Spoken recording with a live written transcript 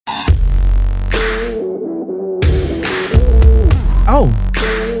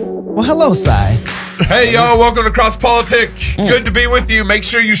Well, hello, Cy. Hey, y'all, welcome to Cross Politic. Good to be with you. Make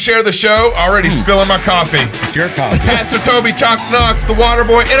sure you share the show. Already spilling my coffee. It's your coffee. Pastor Toby Chalk Knox, the water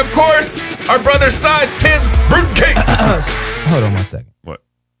boy, and of course, our brother Cy, Tim Bruggencate. Hold on one second. What?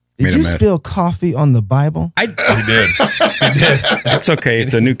 Did you spill coffee on the Bible? He did. He did. That's okay.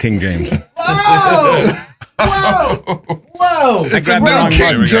 It's a New King James. Whoa! Whoa! It's a New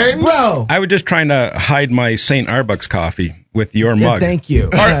King James? Bro. I was just trying to hide my St. Arbuck's coffee with your Yeah, mug. thank you.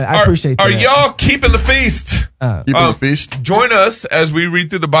 I appreciate that. Are y'all keeping the feast? Keeping the feast? Join us as we read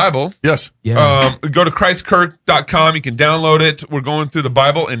through the Bible. Yes. Yeah. Go to christkirk.com. You can download it. We're going through the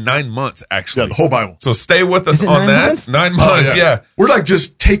Bible in 9 months, actually. Yeah, the whole Bible. So stay with us Is it on 9 that. months? 9 months, yeah. We're like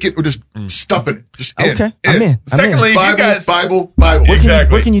just we're just stuffing it. Just Okay, I'm in. Secondly, if Bible, you guys... Bible.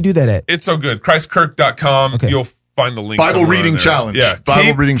 Exactly. Where can you do that at? It's so good. christkirk.com. Okay. You'll find the link. Bible somewhere reading in there. challenge. Yeah. Bible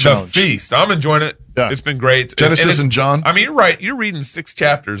Keep reading the challenge. feast. I'm enjoying it. Yeah. It's been great. Genesis it's- and John. I mean, you're right. You're reading 6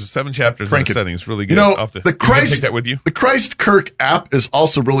 chapters, 7 chapters Crank in it. a setting. It's really good. You know, I'll have to- the you gonna Christ take that with you. The Christ Kirk app is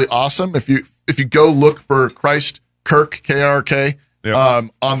also really awesome. If you go look for Christ Kirk KRK Yep.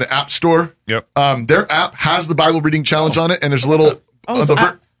 on the App Store, Yep. their app has the Bible reading challenge on it, and there's a little. So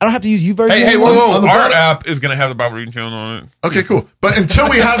I don't have to use YouVersion. Hey, anymore? whoa. on the Our bottom- app is going to have the Bible reading channel on it. Okay, cool. But until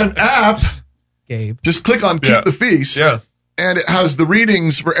we have an app, Gabe. just click on Keep the Feast. Yeah. And it has the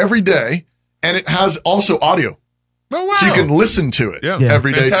readings for every day, and it has also audio. Oh, wow. So you can listen to it Yeah.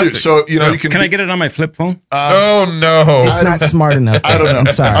 every day Fantastic. too. So, you know, Yeah. you can. Can I get it on my flip phone? Oh, no. It's not smart enough. I don't know. I'm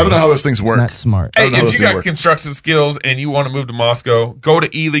sorry. I don't know how those things work. It's not smart. Hey, don't know how if those you things got work. construction skills and you want to move to Moscow, go to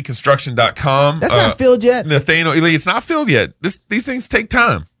elyconstruction.com. That's not filled yet. Nathaniel Ely, it's not filled yet. These things take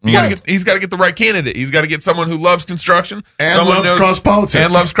time. He's got to get the right candidate. He's got to get someone who loves construction And someone loves cross-politic.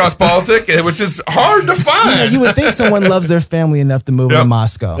 and loves cross politic, which is hard to find. You would think someone loves their family enough to move Yep. to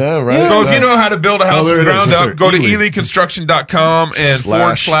Moscow. Yeah, right. So if you know how to build a house there from the it is, ground right up, there. go to Ely. elyconstruction.com and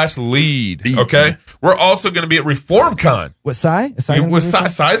 /lead. Okay. We're also going to be at ReformCon. What, Cy? Is Cy gonna Was be there?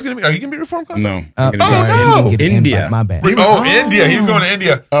 Cy's going to be? Are you going to be at ReformCon? No. Oh, I'm gonna sorry. do it. I didn't get an India. invite. My bad. India. He's going to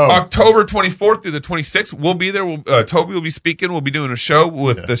India. Oh. October 24th through the 26th. We'll be there. Toby will be speaking. We'll be doing a show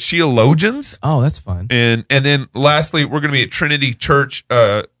with the Sheologians. Oh, that's fun. And then lastly, we're going to be at Trinity Church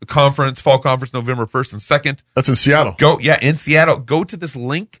conference, fall conference, November 1st and 2nd. That's in Seattle. In Seattle. Go to this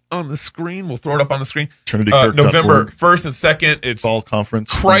link on the screen. We'll throw it up on the screen. TrinityKirk.org. November 1st and 2nd. It's Fall conference.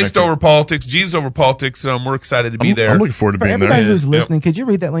 Christ over politics, Jesus over politics. We're excited to be there. I'm looking forward to For being everybody there. who's listening, could you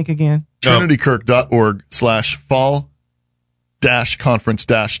read that link again?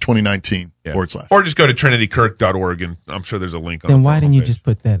 TrinityKirk.org/fall-conference-2019 Yeah. /. Or just go to TrinityKirk.org and I'm sure there's a link on Then the why didn't you page. just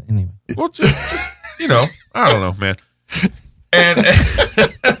put that anyway? Well, just I don't know, man. And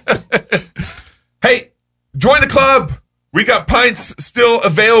hey, join the club. We got pints still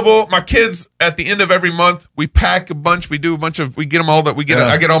available. My kids, at the end of every month, we pack a bunch. We do a bunch of. We get them all that we get. Yeah.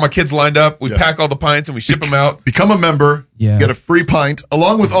 I get all my kids lined up. We pack all the pints and we ship them out. Become a member. Yeah. Get a free pint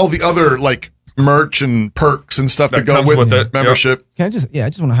along with all the other like merch and perks and stuff that go comes with with it. membership. Can I just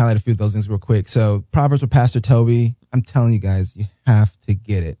want to highlight a few of those things real quick. So Proverbs with Pastor Toby, I'm telling you guys, you have to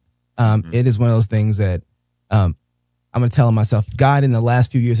get it. It is one of those things that I'm going to tell myself, God in the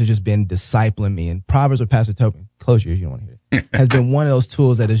last few years has just been discipling me. And Proverbs with Pastor Toby, close your ears, you don't want to hear it, has been one of those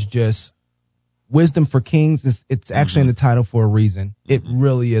tools that is just wisdom for kings. It's actually in the title for a reason. It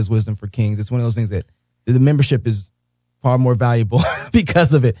really is wisdom for kings. It's one of those things that the membership is far more valuable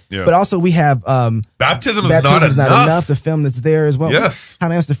because of it. Yeah. But also we have Baptism is Baptism not is not enough. enough. The film that's there as well. Yes.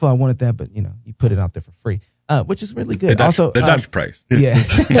 Kind of answered I wanted that, but you put it out there for free, which is really good. The Dutch price. Yeah.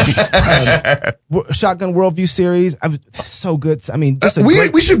 Shotgun Worldview series. So good. I mean, just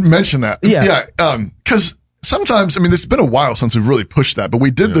We should mention that. Yeah. Because sometimes, it's been a while since we've really pushed that, but we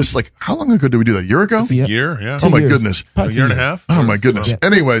did this how long ago did we do that? A year ago? Yeah. Year, yeah. Oh my years. goodness. Probably A year 2 and a years. half. Oh my goodness. Yeah.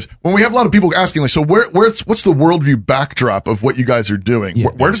 Anyways, when we have a lot of people asking, like, so what's the worldview backdrop of what you guys are doing? Yeah.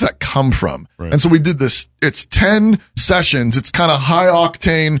 Where does that come from? Right. And so we did this. It's 10 sessions. It's kind of high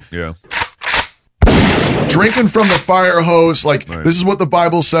octane, Yeah. drinking from the fire hose. Like Right. this is what the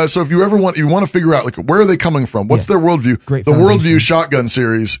Bible says. So if you want to figure out like where are they coming from? What's their worldview? Great the foundation. Worldview Shotgun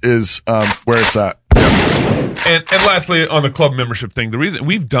series is where it's at. And lastly, on the club membership thing, the reason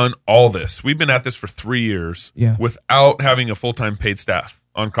we've done all this, we've been at this for 3 years without having a full-time paid staff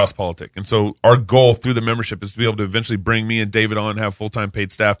on Cross Politic. And so our goal through the membership is to be able to eventually bring me and David on, have full-time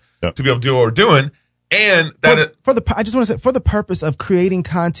paid staff to be able to do what we're doing. And that I just want to say, for the purpose of creating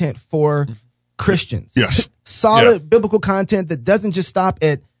content for Christians. Yes. Solid biblical content that doesn't just stop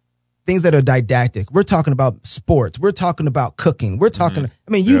at things that are didactic. We're talking about sports. We're talking about cooking. We're talking,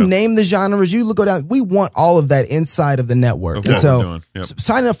 you name the genres, you go down. We want all of that inside of the network. Of And what so we're doing. Yep.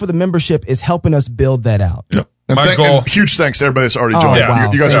 signing up for the membership is helping us build that out. Yep. And, and huge thanks to everybody that's already joined.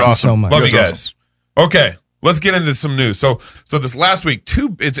 Wow. You guys are awesome. So much. Love you guys. Okay, let's get into some news. So this last week,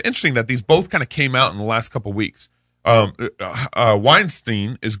 it's interesting that these both kind of came out in the last couple weeks.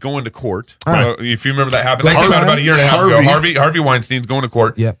 Weinstein is going to court. If you remember that happened, that came out about a year and a half ago. Harvey Weinstein's going to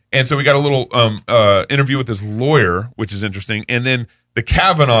court. Yep. And so we got a little interview with his lawyer, which is interesting. And then the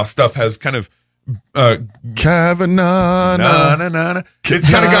Kavanaugh stuff has kind of Kavanaugh. It's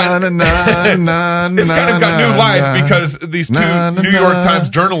kind of got new life because these two New York Times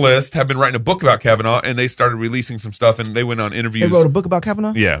journalists have been writing a book about Kavanaugh, and they started releasing some stuff, and they went on interviews. They wrote a book about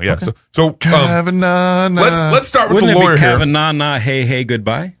Kavanaugh? Yeah. Okay. So Kavanaugh. Let's start with Wouldn't the lawyer it be here. Kavanaugh, hey,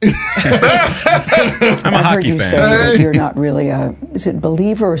 goodbye? I'm a I've hockey heard you fan. say that you're not really a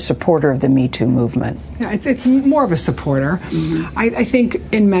believer or supporter of the Me Too movement. Yeah, it's more of a supporter. Mm-hmm. I think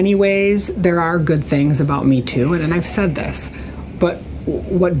in many ways there are good things about Me Too, and I've said this, but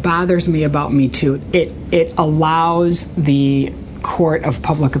what bothers me about Me Too, it allows the court of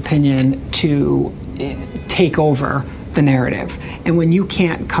public opinion to take over the narrative. And when you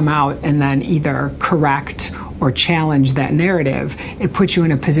can't come out and then either correct or challenge that narrative, it puts you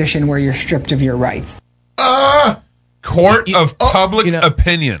in a position where you're stripped of your rights. Court of public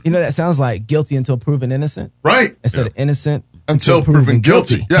opinion. You know, that sounds like guilty until proven innocent. Right. Instead of innocent until proven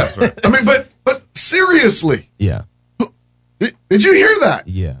guilty. Yeah. Right. I mean, but seriously. Yeah. Did you hear that?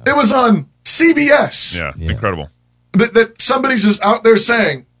 Yeah. It was on CBS. Yeah, it's incredible. That somebody's just out there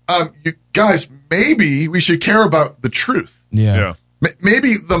saying, you guys, maybe we should care about the truth. Yeah.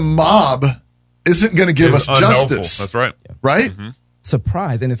 Maybe the mob isn't going to give us justice. That's right. Right? Mm-hmm.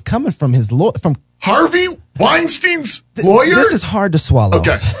 Surprise. And it's coming from his lawyer, from Harvey Weinstein's lawyer? This is hard to swallow.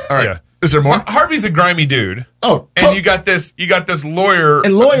 Okay. All right. Yeah. Is there more? Harvey's a grimy dude. Oh. And you got this lawyer.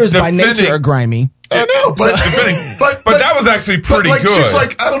 And lawyers by nature are grimy. I know, but that was actually pretty good. She's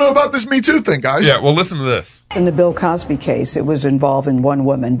like, I don't know about this Me Too thing, guys. Yeah, well, listen to this. In the Bill Cosby case, it was involving one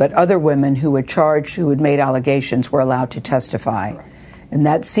woman, but other women who were charged, who had made allegations, were allowed to testify. And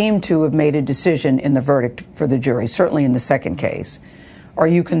that seemed to have made a decision in the verdict for the jury, certainly in the second case. Are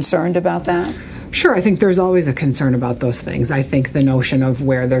you concerned about that? Sure, I think there's always a concern about those things. I think the notion of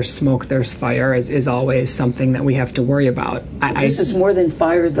where there's smoke, there's fire is always something that we have to worry about. This is more than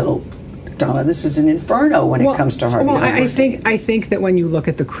fire, though, Donna. This is an inferno when it comes to Harvey. Well, I think that when you look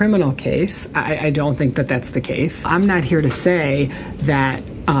at the criminal case, I don't think that that's the case. I'm not here to say that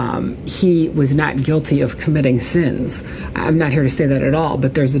he was not guilty of committing sins. I'm not here to say that at all,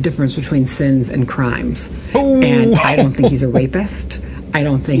 but there's a difference between sins and crimes. Ooh. And I don't think he's a rapist. I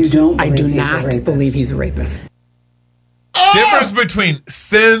do not believe he's a rapist. Difference between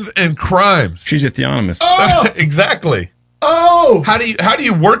sins and crimes. She's a theonomist. Exactly. Oh, how do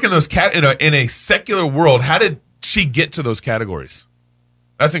you work in those in a secular world? How did she get to those categories?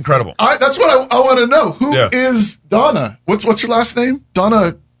 That's incredible. That's what I want to know. Who is Donna? What's her last name?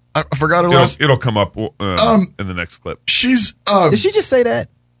 Donna. I forgot her last. It'll come up in the next clip. She's. Did she just say that?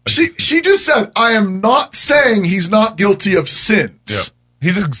 She just said, "I am not saying he's not guilty of sins. Yeah.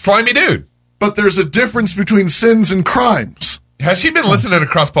 He's a slimy dude. But there's a difference between sins and crimes." Has she been listening to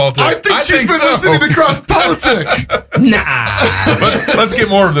Cross Politics? I think she's been listening to Cross Politics. Nah. Let's get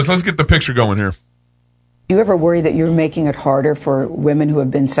more of this. Let's get the picture going here. Do you ever worry that you're making it harder for women who have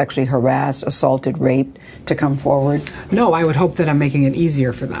been sexually harassed, assaulted, raped to come forward? No, I would hope that I'm making it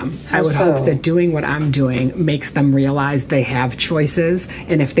easier for them. I would hope that doing what I'm doing makes them realize they have choices,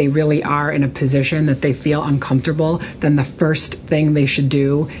 and if they really are in a position that they feel uncomfortable, then the first thing they should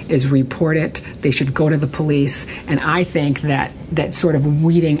do is report it. They should go to the police, and I think that sort of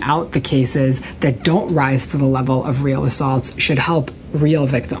weeding out the cases that don't rise to the level of real assaults should help real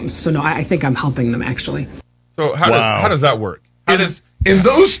victims. So no, I think I'm helping them, actually. So how does that work? In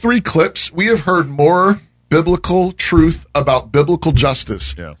those three clips, we have heard more biblical truth about biblical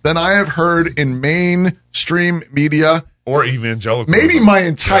justice than I have heard in mainstream media or evangelical. Maybe my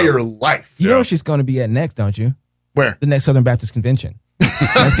entire life. You know where she's going to be at next, don't you? Where? The next Southern Baptist Convention. They're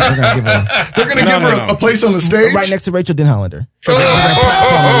going to give her a place on the stage? Right next to Rachel Denhollander.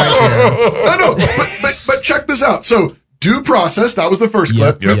 But check this out. So, due process, that was the first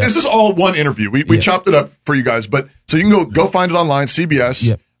clip. Yep. This is all one interview. We chopped it up for you guys, but so you can go find it online, CBS.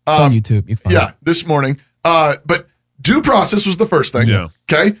 Yep. It's on YouTube. You find it. This morning. But due process was the first thing. Yeah.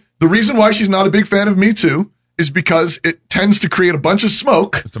 Okay. The reason why she's not a big fan of Me Too is because it tends to create a bunch of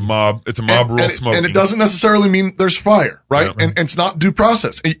smoke. It's a mob rule smoke. And it doesn't necessarily mean there's fire, right? Yeah. And it's not due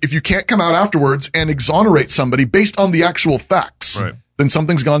process. If you can't come out afterwards and exonerate somebody based on the actual facts, then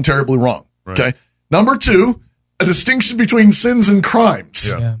something's gone terribly wrong. Right. Okay. Number two, a distinction between sins and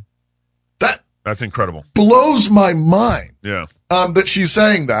crimes. Yeah. That's incredible. Blows my mind. Yeah. That she's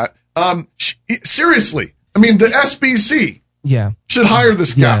saying that. Seriously, I mean, the SBC should hire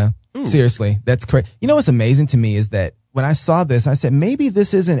this guy. Yeah. Seriously, that's crazy. You know what's amazing to me is that when I saw this, I said, maybe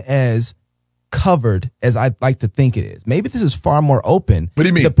this isn't as covered as I'd like to think it is. Maybe this is far more open. What do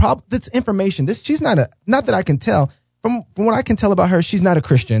you mean? The problem, that's information. She's not that I can tell. From what I can tell about her, she's not a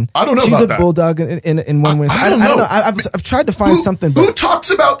Christian. I don't know she's about that. She's a bulldog in one way. I don't know. I've tried to find something. Who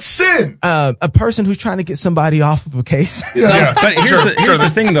talks about sin? A person who's trying to get somebody off of a case. Yeah. But here's the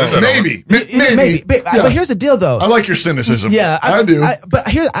thing, though. Maybe. But here's the deal, though. I like your cynicism. Yeah, I do. But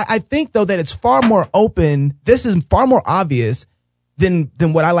I think, though, that it's far more open. This is far more obvious than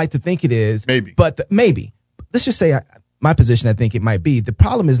what I like to think it is. Maybe. But maybe. Let's just say my position, I think it might be. The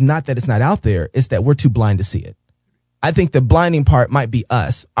problem is not that it's not out there. It's that we're too blind to see it. I think the blinding part might be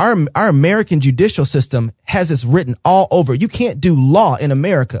us. Our American judicial system has this written all over. You can't do law in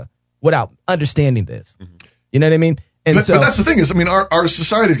America without understanding this. Mm-hmm. You know what I mean? But that's the thing is, I mean, our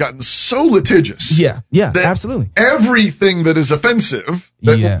society has gotten so litigious. Yeah, absolutely. Everything that is offensive,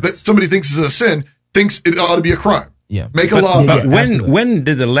 that somebody thinks is a sin, thinks it ought to be a crime. Yeah. Make a law about it. When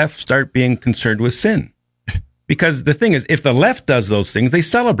did the left start being concerned with sin? Because the thing is, if the left does those things, they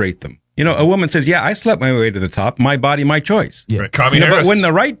celebrate them. You know, a woman says, yeah, I slept my way to the top, my body, my choice. Yeah. Right. But when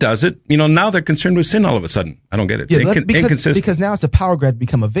the right does it, now they're concerned with sin all of a sudden. I don't get it. It's inconsistent. Because now it's a power grab to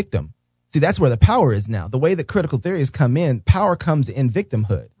become a victim. See, that's where the power is now. The way that critical theories come in, power comes in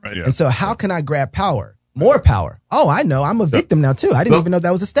victimhood. Right, yeah. And so how can I grab power? More power. Oh, I know. I'm a victim now, too. I didn't even know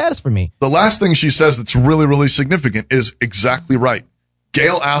that was a status for me. The last thing she says that's really, really significant is exactly right.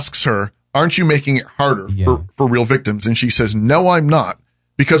 Gail asks her, aren't you making it harder for real victims? And she says, no, I'm not.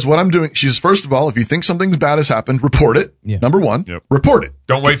 Because what I'm doing, she says, first of all, if you think something bad has happened, report it. Yeah. Number one, report it.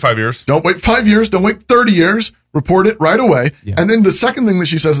 Don't wait 5 years. Don't wait 5 years. Don't wait 30 years. Report it right away. Yeah. And then the second thing that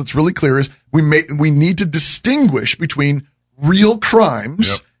she says that's really clear is we need to distinguish between real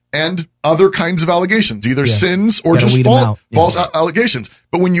crimes and other kinds of allegations, either sins or just false allegations.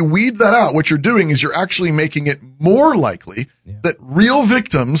 But when you weed that out, what you're doing is you're actually making it more likely that real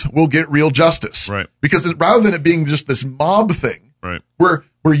victims will get real justice. Right. Because rather than it being just this mob thing, right,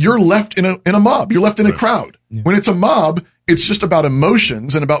 where you're left in a mob, you're left in a crowd. Yeah. When it's a mob, it's just about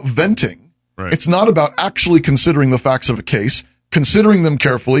emotions and about venting. Right. It's not about actually considering the facts of a case, considering them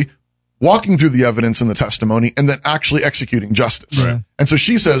carefully, walking through the evidence and the testimony, and then actually executing justice. Right. And so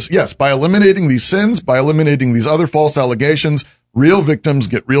she says, yes, by eliminating these sins, by eliminating these other false allegations, real victims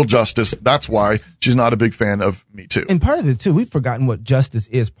get real justice. That's why she's not a big fan of Me Too. And part of it, too, we've forgotten what justice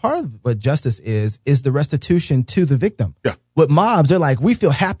is. Part of what justice is the restitution to the victim. Yeah. With mobs, they're like, we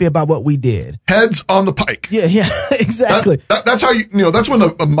feel happy about what we did. Heads on the pike. Yeah, exactly. That's how that's when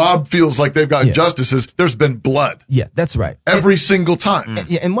a mob feels like they've got justice is there's been blood. Yeah, that's right. Every single time.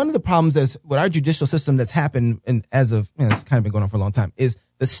 And one of the problems is with our judicial system that's happened, and as of, it's kind of been going on for a long time, is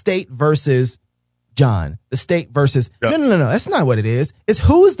the state versus John. The state versus, no, that's not what it is. It's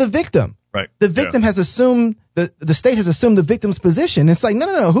who is the victim. Right. The victim has assumed, the state has assumed the victim's position. It's like,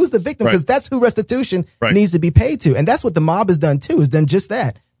 no, who's the victim? Because that's who restitution needs to be paid to. And that's what the mob has done too, has done just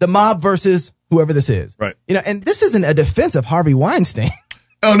that. The mob versus whoever this is. Right. And this isn't a defense of Harvey Weinstein.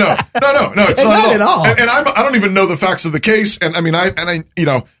 Oh, no, it's not at all. And I don't even know the facts of the case. And I mean,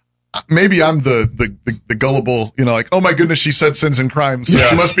 maybe I'm the gullible, like, oh my goodness, she said sins and crimes, so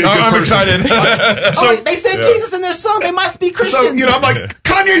she must be a good person. I'm excited. They said Jesus in their song, they must be Christians. So, I'm like,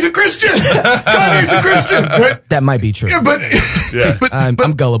 Kanye's a Christian. Kanye's a Christian. Right? That might be true. Yeah, but I'm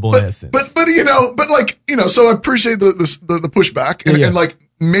gullible in essence. So I appreciate the pushback. And like,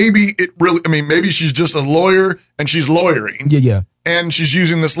 maybe maybe she's just a lawyer and she's lawyering. Yeah. And she's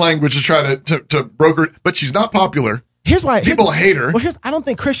using this language to try to broker it, but she's not popular. Here's why people hate her. Well, I don't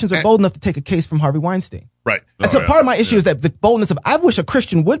think Christians are bold enough to take a case from Harvey Weinstein. Right. And so part of my issue is that the boldness of, I wish a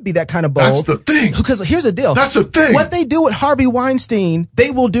Christian would be that kind of bold. That's the thing. Because here's the deal. That's the thing. What they do with Harvey Weinstein, they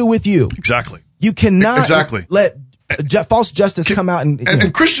will do with you. Exactly. You cannot let false justice come out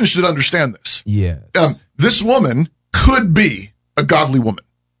and Christians should understand this. Yeah. This woman could be a godly woman.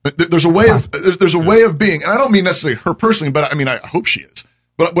 There's a way of being, and I don't mean necessarily her personally, but I mean, I hope she is.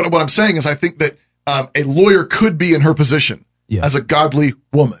 But what I'm saying is I think that a lawyer could be in her position as a godly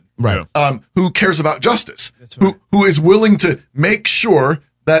woman, right? Who cares about justice, right. who is willing to make sure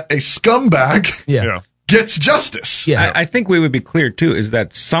that a scumbag gets justice. Yeah. I think we would be clear too, is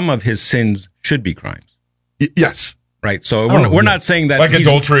that some of his sins should be crimes. Yes. Right. So we're not saying that like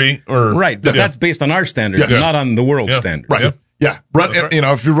adultery or but that's based on our standards, not on the world standards. Right. Yep. Yeah.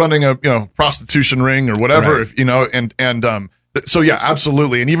 If you're running a prostitution ring or whatever, so yeah,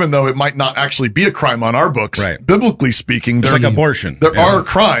 absolutely. And even though it might not actually be a crime on our books, biblically speaking, there's like abortion. There are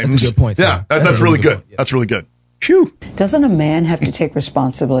crimes. That's a good point. Yeah, that's really good. That's really good. Phew. Doesn't a man have to take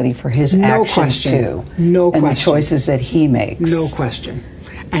responsibility for his actions too? No question. And the choices that he makes? No question.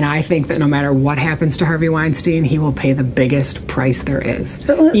 And I think that no matter what happens to Harvey Weinstein, he will pay the biggest price there is.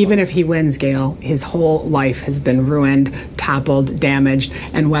 Even if he wins, Gail, his whole life has been ruined, toppled, damaged,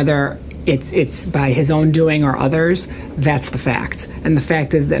 and whether it's by his own doing or others, that's the fact. And the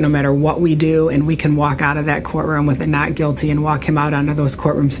fact is that no matter what we do, and we can walk out of that courtroom with a not guilty and walk him out onto those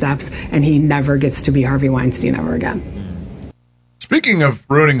courtroom steps, and he never gets to be Harvey Weinstein ever again. Speaking of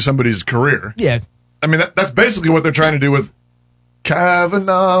ruining somebody's career, I mean, that's basically what they're trying to do with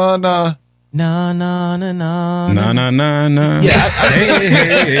Kavanaugh. Na na na na Na na na na. Yeah.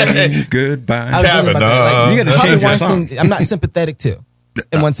 Hey, goodbye. I was thinking about that. Like, you got to change your song. I'm not sympathetic to,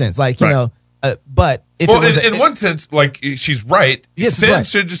 in one sense. Like, you know, but if well, it was in one sense, like, she's right. Sin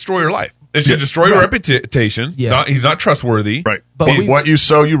should destroy your life. It should destroy your reputation. Yeah. He's not trustworthy. Right. But what you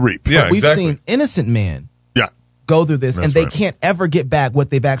sow, you reap. Yeah, we've seen innocent men go through this, and they can't ever get back what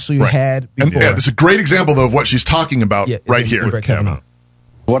they've actually had before. And it's a great example, though, of what she's talking about right here. With Kavanaugh.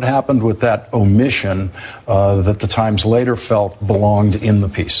 What happened with that omission that the Times later felt belonged in the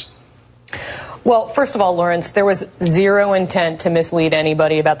piece? Well, first of all, Lawrence, there was zero intent to mislead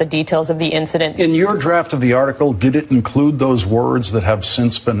anybody about the details of the incident. In your draft of the article, did it include those words that have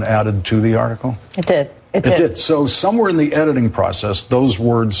since been added to the article? It did. It did. So somewhere in the editing process, those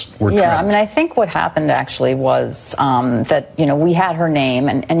words were Yeah, I mean, I think what happened actually was that, you know, we had her name,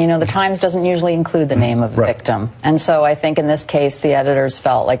 and you know, the Times doesn't usually include the name of the victim. And so I think in this case, the editors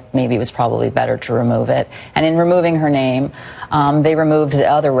felt like maybe it was probably better to remove it. And in removing her name, they removed the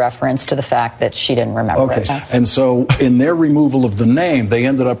other reference to the fact that she didn't remember it. And so in their removal of the name, they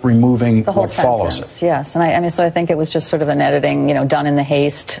ended up removing the whole what sentence. follows it. Yes, and I mean, so I think it was just sort of an editing, you know, done in the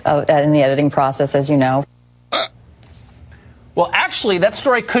haste, in the editing process, as you know. Well, actually, that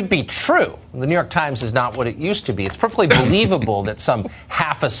story could be true. The New York Times is not what it used to be. It's perfectly believable that some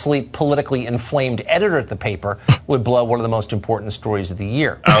half-asleep, politically inflamed editor at the paper would blow one of the most important stories of the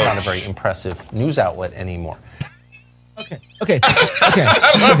year. It's not a very impressive news outlet anymore. Okay.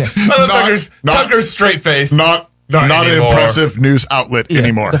 Tucker's straight face. Not an impressive news outlet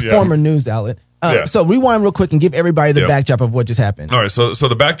anymore. The former news outlet. So rewind real quick and give everybody the backdrop of what just happened. All right, so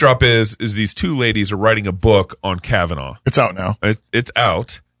the backdrop is these two ladies are writing a book on Kavanaugh. It's out now. It's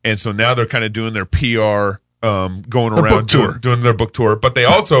out, and so now they're kind of doing their PR, going around doing their book tour. But they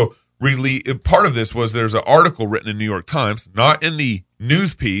also really part of this was there's an article written in New York Times, not in the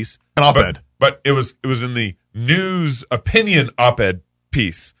news piece, an op-ed, but it was in the news opinion op-ed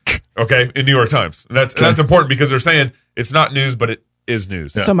piece. Okay, in New York Times. And that's important because they're saying it's not news, but it is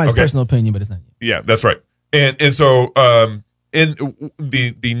news. Yeah. Somebody's personal opinion, but it's not. Yeah, that's right. And so in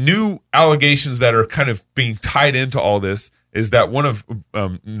the new allegations that are kind of being tied into all this is that one of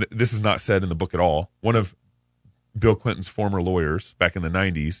this is not said in the book at all. One of Bill Clinton's former lawyers back in the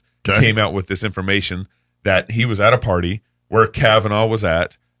 90s came out with this information that he was at a party where Kavanaugh was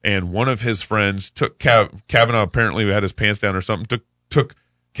at, and one of his friends took Kavanaugh, apparently had his pants down or something, took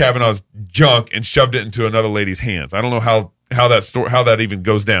Kavanaugh's junk and shoved it into another lady's hands. I don't know how that even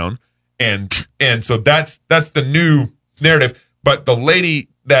goes down, and so that's the new narrative. But the lady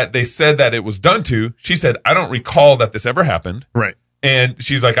that they said that it was done to, she said, I don't recall that this ever happened. Right, and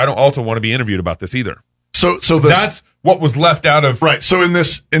she's like, I don't also want to be interviewed about this either. So that's what was left out of So in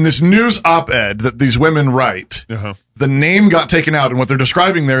this news op-ed that these women write, the name got taken out, and what they're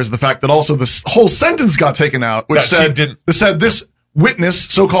describing there is the fact that also this whole sentence got taken out, which said this witness,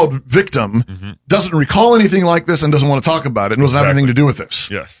 so-called victim, doesn't recall anything like this and doesn't want to talk about it and doesn't have anything to do with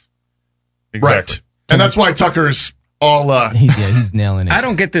this. Yes. Exactly. Right. And that's why Tucker's all... he's nailing it. I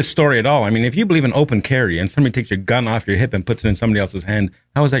don't get this story at all. I mean, if you believe in open carry and somebody takes your gun off your hip and puts it in somebody else's hand,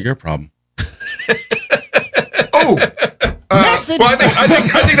 how is that your problem? Message. Well, I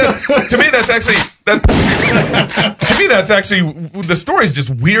think that's, to me, that's actually the story is just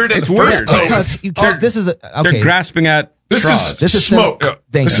weird in the first place. Because this is they're grasping at This is smoke.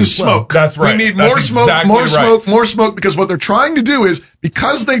 This is smoke. That's right. We need more smoke, more smoke, because what they're trying to do is,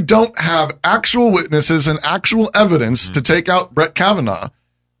 because they don't have actual witnesses and actual evidence to take out Brett Kavanaugh,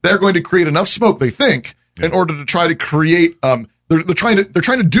 they're going to create enough smoke, they think, in order to try to create, they're trying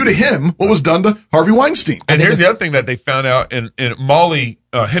to do to him what was done to Harvey Weinstein. And here's the other thing that they found out in Molly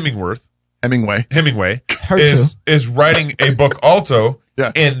Hemingway is writing a book also.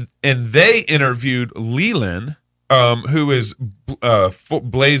 Yeah. And they interviewed Leland, who is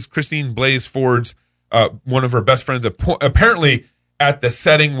Christine Blasey Ford's one of her best friends, apparently at the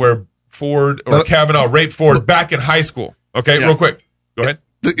setting where Kavanaugh raped Ford back in high school. Okay, real quick. Go ahead.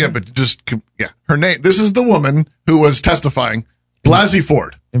 Her name. This is the woman who was testifying, Blasey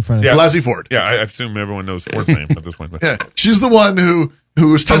Ford. in front of Yeah. Blasey Ford. Yeah, I assume everyone knows Ford's name at this point. But. Yeah, she's the one who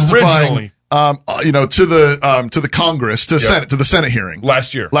was testifying, to the Congress, to the Senate hearing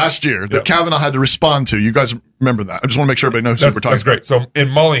last year that Kavanaugh had to respond to. You guys remember that? I just want to make sure everybody knows who we're talking about. That's great. So in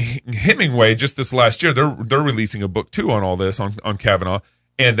Molly Hemingway, just this last year, they're releasing a book too on all this on Kavanaugh,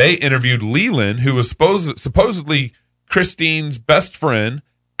 and they interviewed Leland, who was supposedly Christine's best friend,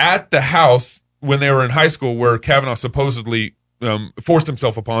 at the house when they were in high school, where Kavanaugh supposedly forced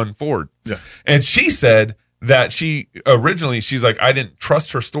himself upon Ford. Yeah, and she said that she's like, I didn't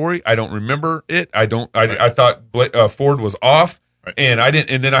trust her story. I don't remember it. I thought Ford was off, and I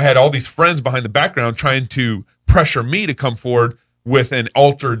didn't. And then I had all these friends behind the background trying to pressure me to come forward with an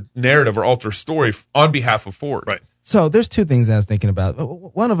altered narrative or altered story on behalf of Ford. Right. So there's two things I was thinking about.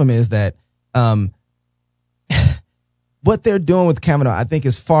 One of them is that what they're doing with Kavanaugh, I think,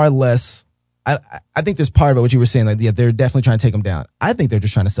 is far less. I think there's part of it, what you were saying, like, yeah, they're definitely trying to take him down. I think they're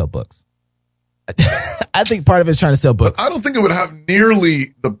just trying to sell books. I think part of it is trying to sell books. But I don't think it would have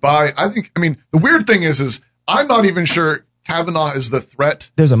nearly the buy. The weird thing is I'm not even sure Kavanaugh is the threat.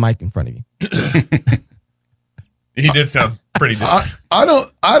 There's a mic in front of you. He did sound pretty distant. I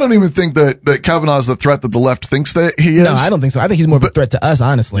don't even think that Kavanaugh is the threat that the left thinks that he is. No, I don't think so. I think he's more of a threat to us,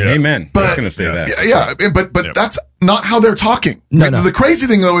 honestly. Yeah. Amen. I was going to say that. Yeah, but that's not how they're talking. No. The crazy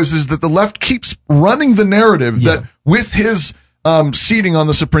thing, though, is that the left keeps running the narrative that with his seating on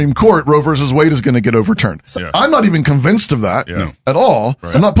the Supreme Court, Roe versus Wade is going to get overturned. I'm not even convinced of that at all.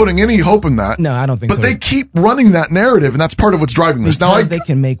 Right. I'm not putting any hope in that. No, I don't think so. But they keep running that narrative, and that's part of what's driving this. Because they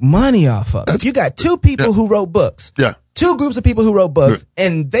can make money off of it. You got two people who wrote books. Yeah. Two groups of people who wrote books,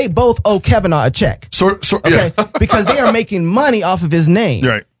 and they both owe Kavanaugh a check. Okay? Because they are making money off of his name.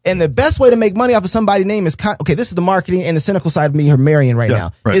 Right. And the best way to make money off of somebody's name is, this is the marketing and the cynical side of me, Marion,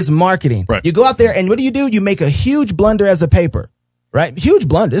 now, is marketing. Right. You go out there, and what do? You make a huge blunder as a paper. Right? Huge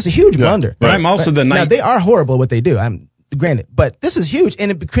blunder. It's a huge blunder. But I'm also now, they are horrible at what they do. I'm granted, but this is huge,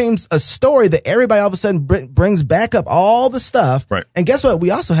 and it becomes a story that everybody all of a sudden brings back up all the stuff. Right. And guess what? We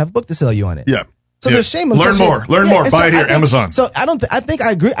also have a book to sell you on it. Yeah. So there's shame. Learn more. Buy it here, Amazon. So I think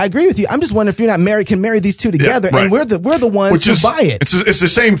I agree with you. I'm just wondering if you're not can marry these two together, and we're the ones who buy it. It's the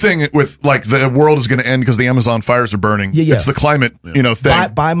same thing with, like, the world is going to end because the Amazon fires are burning. Yeah. It's the climate, thing.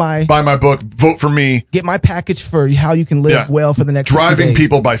 Buy my book. Vote for me. Get my package for how you can live well for the next 60 driving days.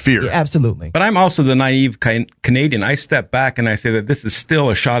 people by fear. Yeah, absolutely. But I'm also the naive Canadian. I step back and I say that this is still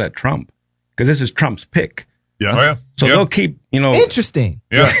a shot at Trump because this is Trump's pick. Yeah. Oh, yeah. So they'll keep, Interesting.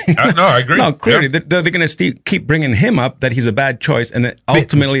 Yeah. No, I agree. No, clearly they're going to keep bringing him up that he's a bad choice, and then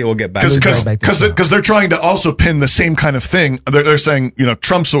ultimately it will get back. Because they're trying to also pin the same kind of thing. They're saying,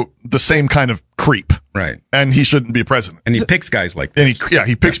 Trump's the same kind of creep, right? And he shouldn't be president. And he picks guys like that. And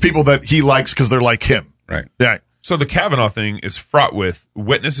he picks people that he likes because they're like him, right? Yeah. So the Kavanaugh thing is fraught with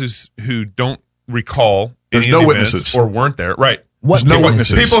witnesses who don't recall There's any no of the witnesses events or weren't there, right? What no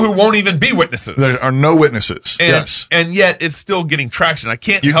witnesses? People who won't even be witnesses. There are no witnesses. Yes. And yet it's still getting traction. I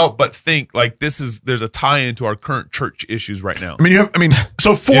can't help but think, like, there's a tie into our current church issues right now.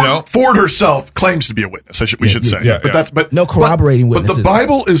 So Ford herself claims to be a witness, we should say. Yeah, but no corroborating witnesses. But the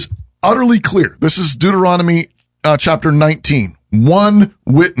Bible is utterly clear. This is Deuteronomy chapter 19. One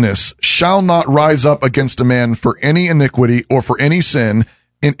witness shall not rise up against a man for any iniquity or for any sin,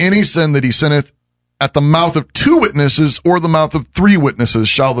 in any sin that he sinneth. At the mouth of two witnesses or the mouth of three witnesses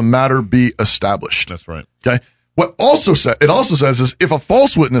shall the matter be established. That's right. Okay. It also says is if a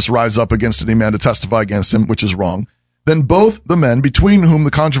false witness rise up against any man to testify against him, which is wrong, then both the men between whom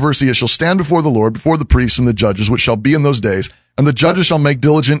the controversy is shall stand before the Lord, before the priests and the judges, which shall be in those days. And the judges shall make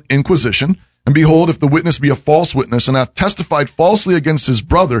diligent inquisition. And behold, if the witness be a false witness and hath testified falsely against his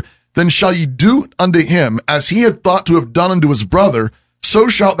brother, then shall ye do unto him as he had thought to have done unto his brother. So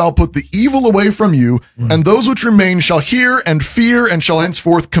shalt thou put the evil away from you, and those which remain shall hear and fear, and shall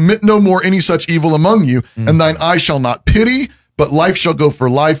henceforth commit no more any such evil among you. And thine eye shall not pity, but life shall go for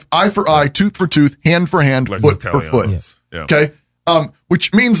life, eye for eye, tooth for tooth, hand for hand, foot for foot. Yeah. Okay?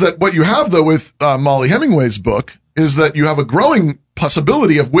 Which means that what you have, though, with Molly Hemingway's book is that you have a growing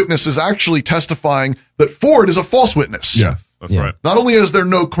possibility of witnesses actually testifying that Ford is a false witness. Yes, that's right. Not only is there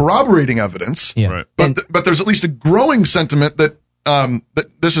no corroborating evidence, right. but there's at least a growing sentiment that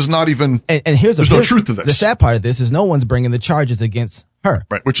this is not even, and there's no truth to this. The sad part of this is no one's bringing the charges against her.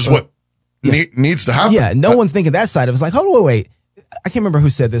 Right, which is what needs to happen. Yeah, no one's thinking that side of it. It's like, hold on, wait. I can't remember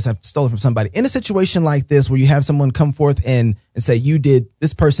who said this. I stole it from somebody. In a situation like this where you have someone come forth and say,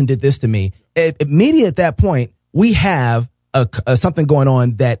 this person did this to me, immediately at that point, we have something going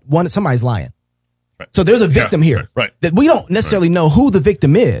on that somebody's lying. Right. So there's a victim here. Right. That we don't necessarily know who the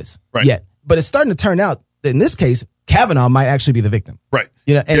victim is yet. But it's starting to turn out that in this case, Kavanaugh might actually be the victim. Right.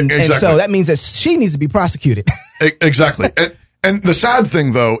 You know, and so that means that she needs to be prosecuted. Exactly. And the sad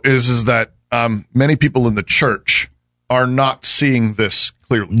thing, though, is that many people in the church are not seeing this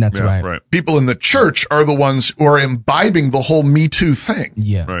clearly. That's right. People in the church are the ones who are imbibing the whole Me Too thing.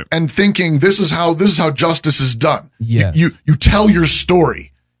 Yeah. Right. And thinking this is how justice is done. Yes. You tell your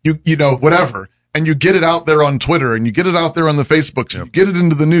story. You know, whatever. And you get it out there on Twitter and you get it out there on the Facebooks and you get it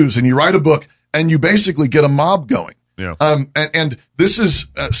into the news and you write a book and you basically get a mob going. Yeah. And this is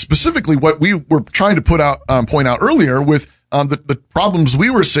specifically what we were trying to point out earlier with the problems we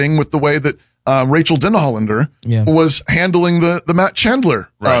were seeing with the way that Rachel Denhollander was handling the Matt Chandler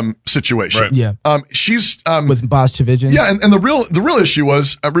situation. Right. Yeah. She's with Boz Chivijan. Yeah, and the real issue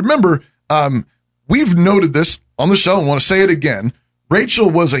was remember we've noted this on the show and want to say it again. Rachel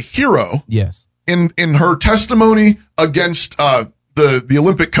was a hero. Yes. In her testimony against the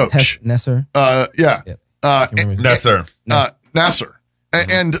Olympic coach Nasser. Nasser.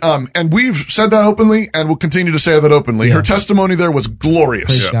 And we've said that openly and we'll continue to say that openly. Yeah. Her testimony there was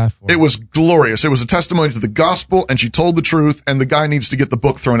glorious. It was glorious. It was a testimony to the gospel and she told the truth and the guy needs to get the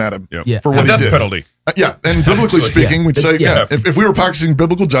book thrown at him for what he did. Penalty. And biblically speaking, we'd say, if we were practicing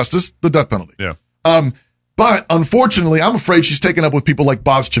biblical justice, the death penalty. Yeah. But unfortunately, I'm afraid she's taken up with people like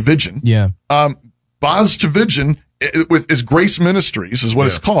Boz Chivijan. Yeah. Boz Chivijan is Grace Ministries is what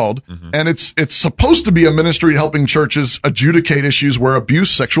it's called. Mm-hmm. And it's supposed to be a ministry helping churches adjudicate issues where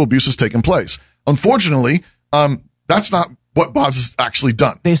sexual abuse has taken place. Unfortunately, that's not what Boz has actually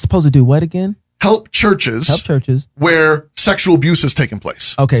done. They're supposed to do what again? Help churches where sexual abuse has taken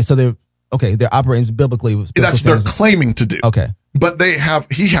place. Okay. So they're operating biblically. That's they're claiming to do. Okay. But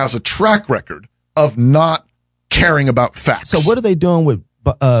he has a track record of not caring about facts. So what are they doing with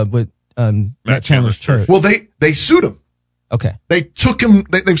Matt Chandler's church? Well, they sued him. Okay. They took him.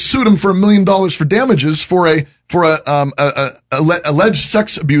 They've sued him for $1 million for damages for a alleged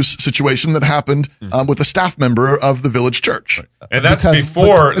sex abuse situation that happened with a staff member of the village church. Right. And that's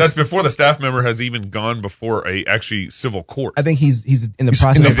before the staff member has even gone before a actually civil court. I think he's in the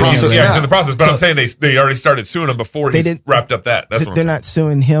process. He's in the process. But I'm saying they already started suing him before he wrapped up that. That's what they're not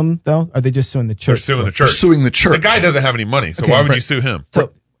suing him though. Are they just suing the church? They're suing the church. They're suing the church. The guy doesn't have any money, so why would you sue him?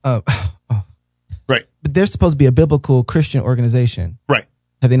 So. Right. But they're supposed to be a biblical Christian organization. Right.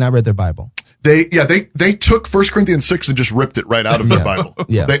 Have they not read their Bible? They took 1 Corinthians 6 and just ripped it right out of their Bible.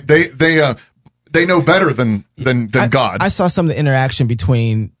 Yeah. They know better than God. I saw some of the interaction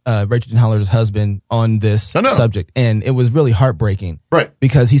between Rachel Denhollander's husband on this subject, and it was really heartbreaking. Right.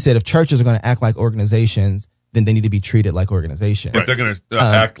 Because he said if churches are going to act like organizations, then they need to be treated like organizations. If they're going to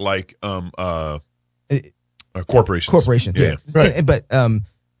act like corporations. Corporations, yeah. Right. But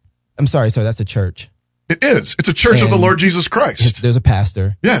I'm sorry, sir, that's a church. It is. It's a church of the Lord Jesus Christ. There's a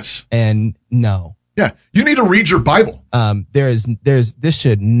pastor. Yes. And no. Yeah. You need to read your Bible. This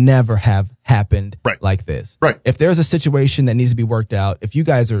should never have happened like this. Right. If there's a situation that needs to be worked out, if you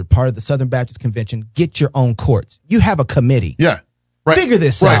guys are part of the Southern Baptist Convention, get your own courts. You have a committee. Yeah. Right. Figure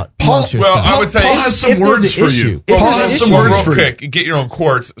this out. Paul has some words for you. Paul has some words for you. Get your own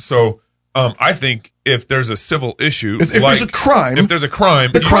courts. So, I think if there's a civil issue, if there's a crime,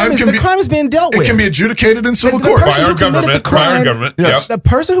 the crime is being dealt with. It can be adjudicated in civil court by our government. Yes. The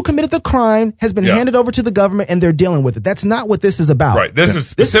person who committed the crime has been handed over to the government, and they're dealing with it. That's not what this is about. Right. This is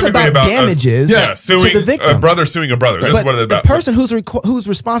specifically about damages. Suing to the victim. A brother suing a brother. This is what it's about. The person who's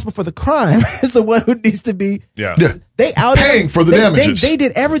responsible for the crime is the one who needs to be. They paying for the damages. They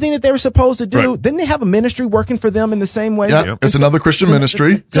did everything that they were supposed to do. Right. Didn't they have a ministry working for them in the same way? Yeah, it's another Christian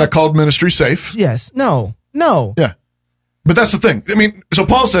ministry called Ministry Safe. Yes. No. Yeah. But that's the thing. I mean, so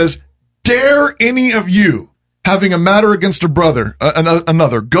Paul says, dare any of you having a matter against a brother,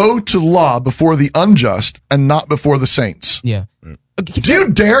 another, go to law before the unjust and not before the saints. Yeah. Do you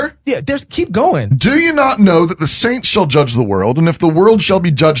dare? Yeah, keep going. Do you not know that the saints shall judge the world, and if the world shall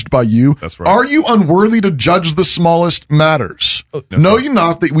be judged by you, that's right. Are you unworthy to judge the smallest matters? Know you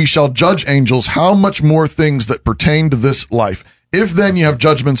not that we shall judge angels, how much more things that pertain to this life? If then you have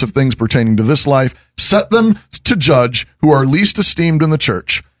judgments of things pertaining to this life, set them to judge who are least esteemed in the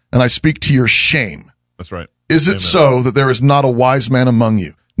church. And I speak to your shame. That's right. Is it so that there is not a wise man among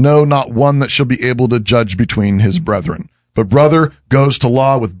you? No, not one that shall be able to judge between his brethren. But brother goes to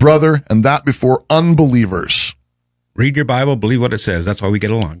law with brother, and that before unbelievers. Read your Bible, believe what it says. That's why we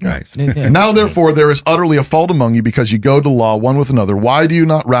get along, guys. Now, therefore, there is utterly a fault among you because you go to law one with another. Why do you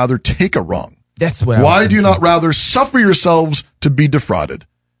not rather take a wrong? That's what. Why do you not rather suffer yourselves to be defrauded?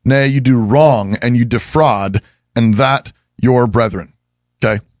 Nay, you do wrong and you defraud, and that your brethren.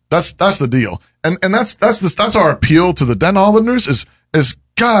 Okay, that's the deal, and that's our appeal to the Denhollanders is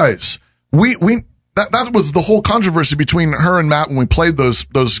guys. that was the whole controversy between her and Matt when we played those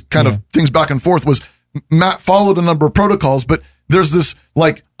kind of things back and forth. Was Matt followed a number of protocols, but there's this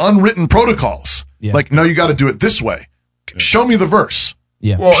like unwritten protocols. Yeah. Like, no, you got to do it this way. Show me the verse.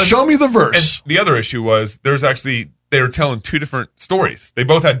 Yeah. Well, show me the verse. And the other issue was they were telling two different stories. They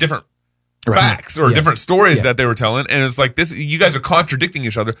both had different facts or different stories that they were telling, and it's like this. You guys are contradicting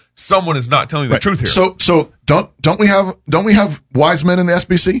each other. Someone is not telling the truth here. So don't we have wise men in the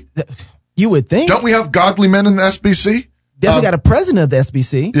SBC? You would think. Don't we have godly men in the SBC? Definitely got a president of the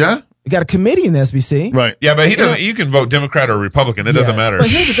SBC. Yeah. We got a committee in the SBC. Right. Yeah, but he doesn't. You can vote Democrat or Republican. It doesn't matter. But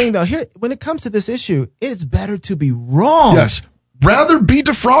here's the thing, though. When it comes to this issue, it's better to be wrong. Yes. Rather be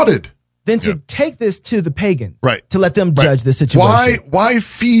defrauded than to take this to the pagans. Right. To let them judge the situation. Why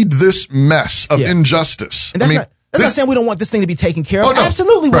feed this mess of injustice? And that's not saying we don't want this thing to be taken care of. Oh, no.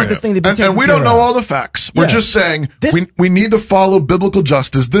 Absolutely want this thing to be taken care of. And we don't know all the facts. We're just saying we need to follow biblical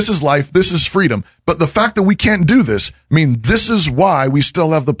justice. This is life. This is freedom. But the fact that we can't do this, this is why we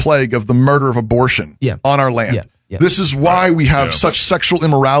still have the plague of the murder of abortion on our land. Yeah. Yeah. This is why we have such sexual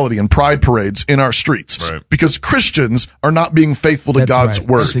immorality and pride parades in our streets. Right. Because Christians are not being faithful to God's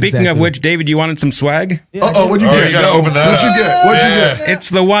word. Speaking of which, David, you wanted some swag? Yeah, what'd you get? You gotta open that What'd you get? What'd you get? It's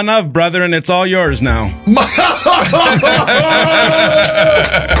the one of, brother, and it's all yours now.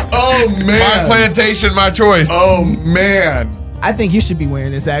 Oh, man. My plantation, my choice. Oh, man. I think you should be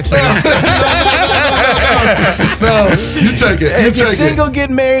wearing this, actually. No, you take it. If you're single,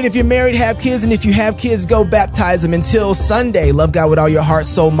 get married. If you're married, have kids. And if you have kids, go baptize them. Until Sunday, love God with all your heart,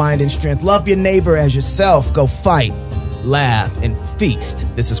 soul, mind, and strength. Love your neighbor as yourself. Go fight, laugh, and feast.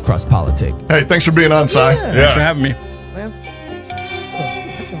 This is Cross Politic. Hey, thanks for being on, Si. Thanks for having me. Well,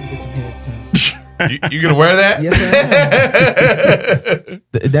 let's go get some heads turned. You gonna wear that? Yes, I am.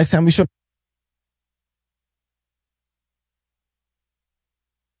 The next time we show